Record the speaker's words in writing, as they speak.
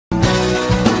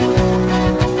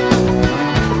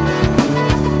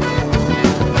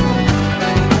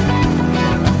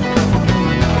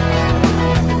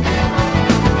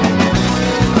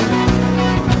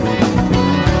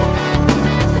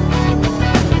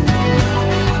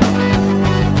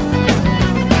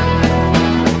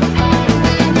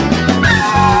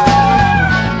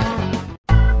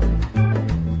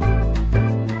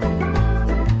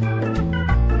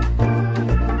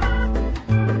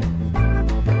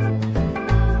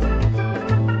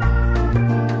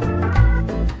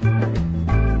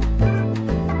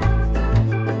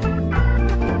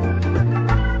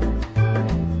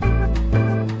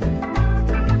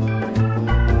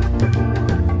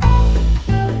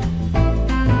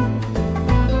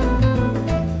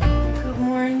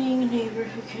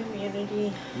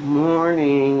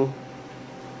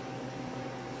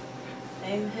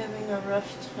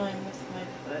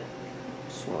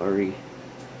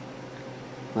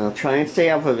I'll try and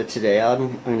stay up with it today.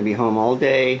 I'm going to be home all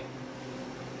day.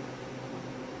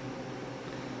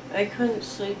 I couldn't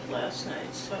sleep last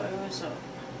night, so I was up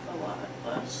a lot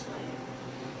last night.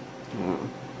 I did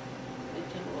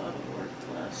a lot of work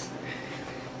last night.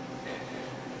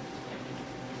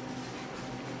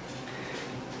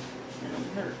 And I'm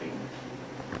hurting.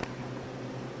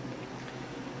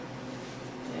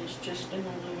 I was just in the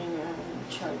living room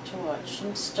and tried to watch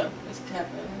some stuff with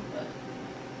Kevin, but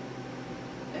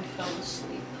I fell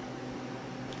asleep.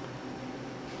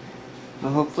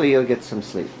 Well, hopefully you'll get some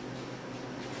sleep.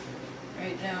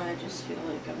 Right now I just feel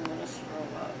like I'm gonna throw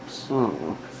up. So.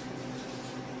 Oh.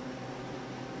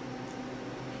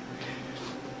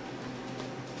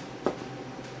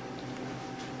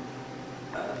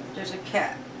 There's a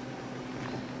cat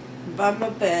by my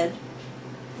bed.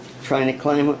 Trying to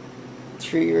climb up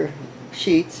through your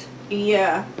sheets.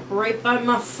 Yeah, right by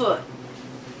my foot.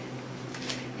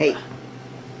 Hey.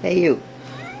 Hey, you.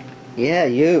 Yeah,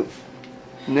 you.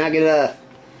 Knock it off.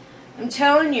 I'm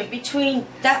telling you, between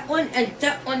that one and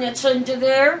that one that's under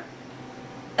there,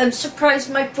 I'm surprised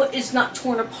my foot is not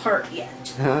torn apart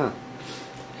yet. Huh.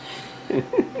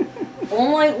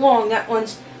 All night long, that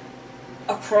one's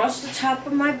across the top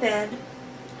of my bed,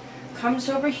 comes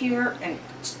over here and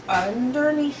gets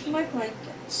underneath my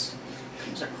blankets,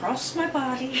 comes across my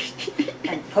body,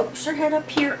 and pokes her head up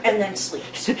here and then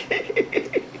sleeps.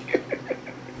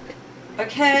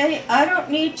 Okay, I don't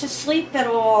need to sleep at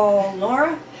all,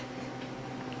 Laura.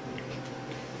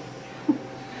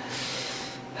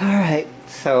 Alright,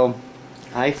 so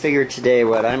I figured today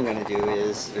what I'm going to do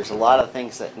is there's a lot of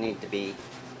things that need to be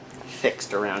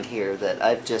fixed around here that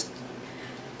I've just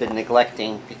been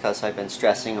neglecting because I've been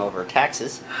stressing over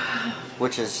taxes,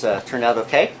 which has turned out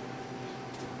okay.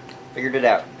 Figured it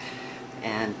out.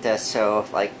 And so,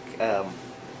 like,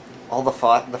 all the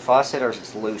faucet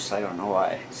is loose, I don't know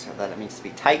why, so that it needs to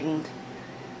be tightened.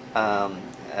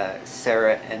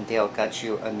 Sarah and Dale got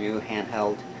you a new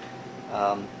handheld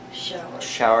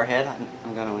shower head.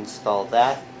 I'm going to install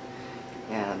that,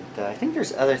 and I think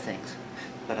there's other things,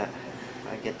 but if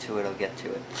I get to it, I'll get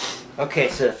to it. Okay,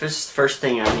 so the first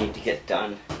thing I need to get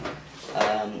done.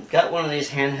 Got one of these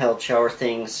handheld shower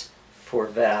things for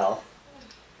Val,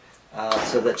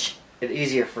 so that it's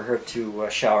easier for her to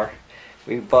shower.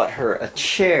 We bought her a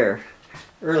chair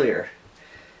earlier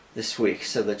this week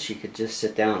so that she could just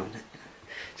sit down.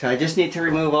 So I just need to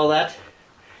remove all that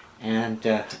and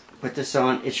put this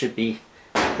on. It should be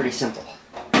pretty simple.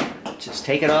 Just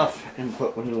take it off and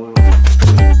put one new one on.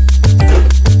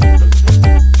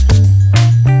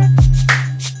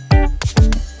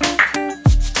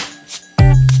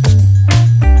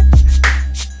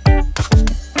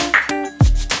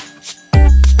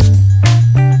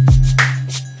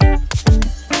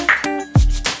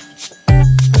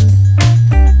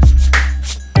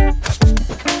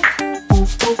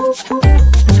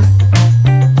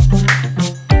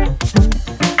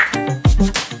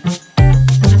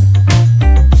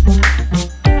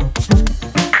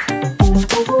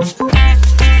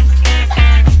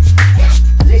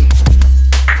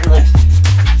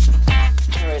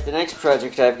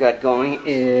 Project I've got going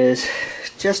is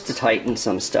just to tighten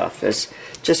some stuff. It's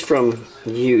just from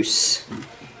use.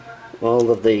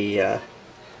 All of the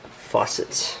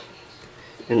faucets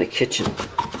in the kitchen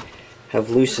have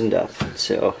loosened up,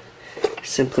 so I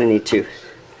simply need to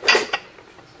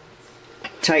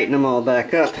tighten them all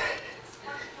back up,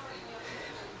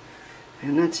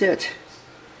 and that's it.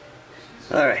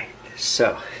 Alright,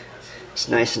 so it's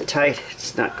nice and tight,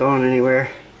 it's not going anywhere.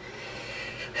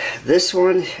 This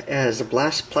one has a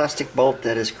plastic bolt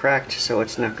that is cracked, so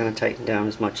it's not going to tighten down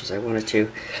as much as I want it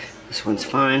to. This one's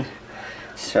fine.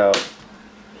 So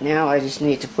now I just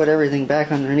need to put everything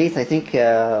back underneath. I think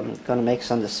I'm going to make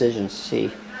some decisions.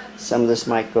 See, some of this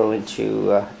might go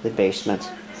into the basement,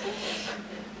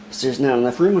 because there's not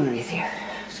enough room underneath here.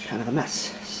 It's kind of a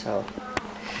mess. So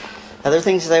other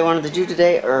things that I wanted to do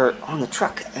today are on the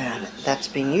truck, and that's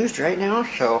being used right now,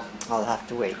 so I'll have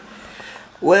to wait.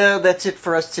 Well, that's it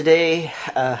for us today.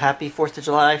 Happy 4th of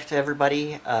July to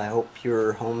everybody. I hope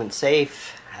you're home and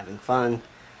safe, having fun.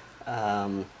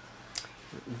 Val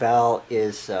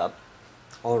is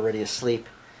already asleep.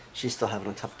 She's still having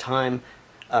a tough time.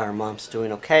 Her mom's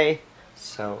doing okay,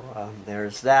 so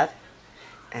there's that.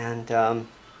 And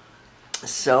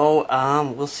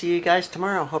we'll see you guys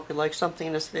tomorrow. Hope you liked something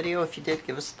in this video. If you did,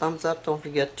 give us a thumbs up. Don't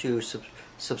forget to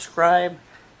subscribe.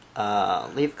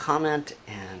 Leave a comment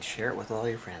and share it with all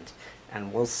your friends,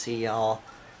 and we'll see y'all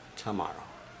tomorrow.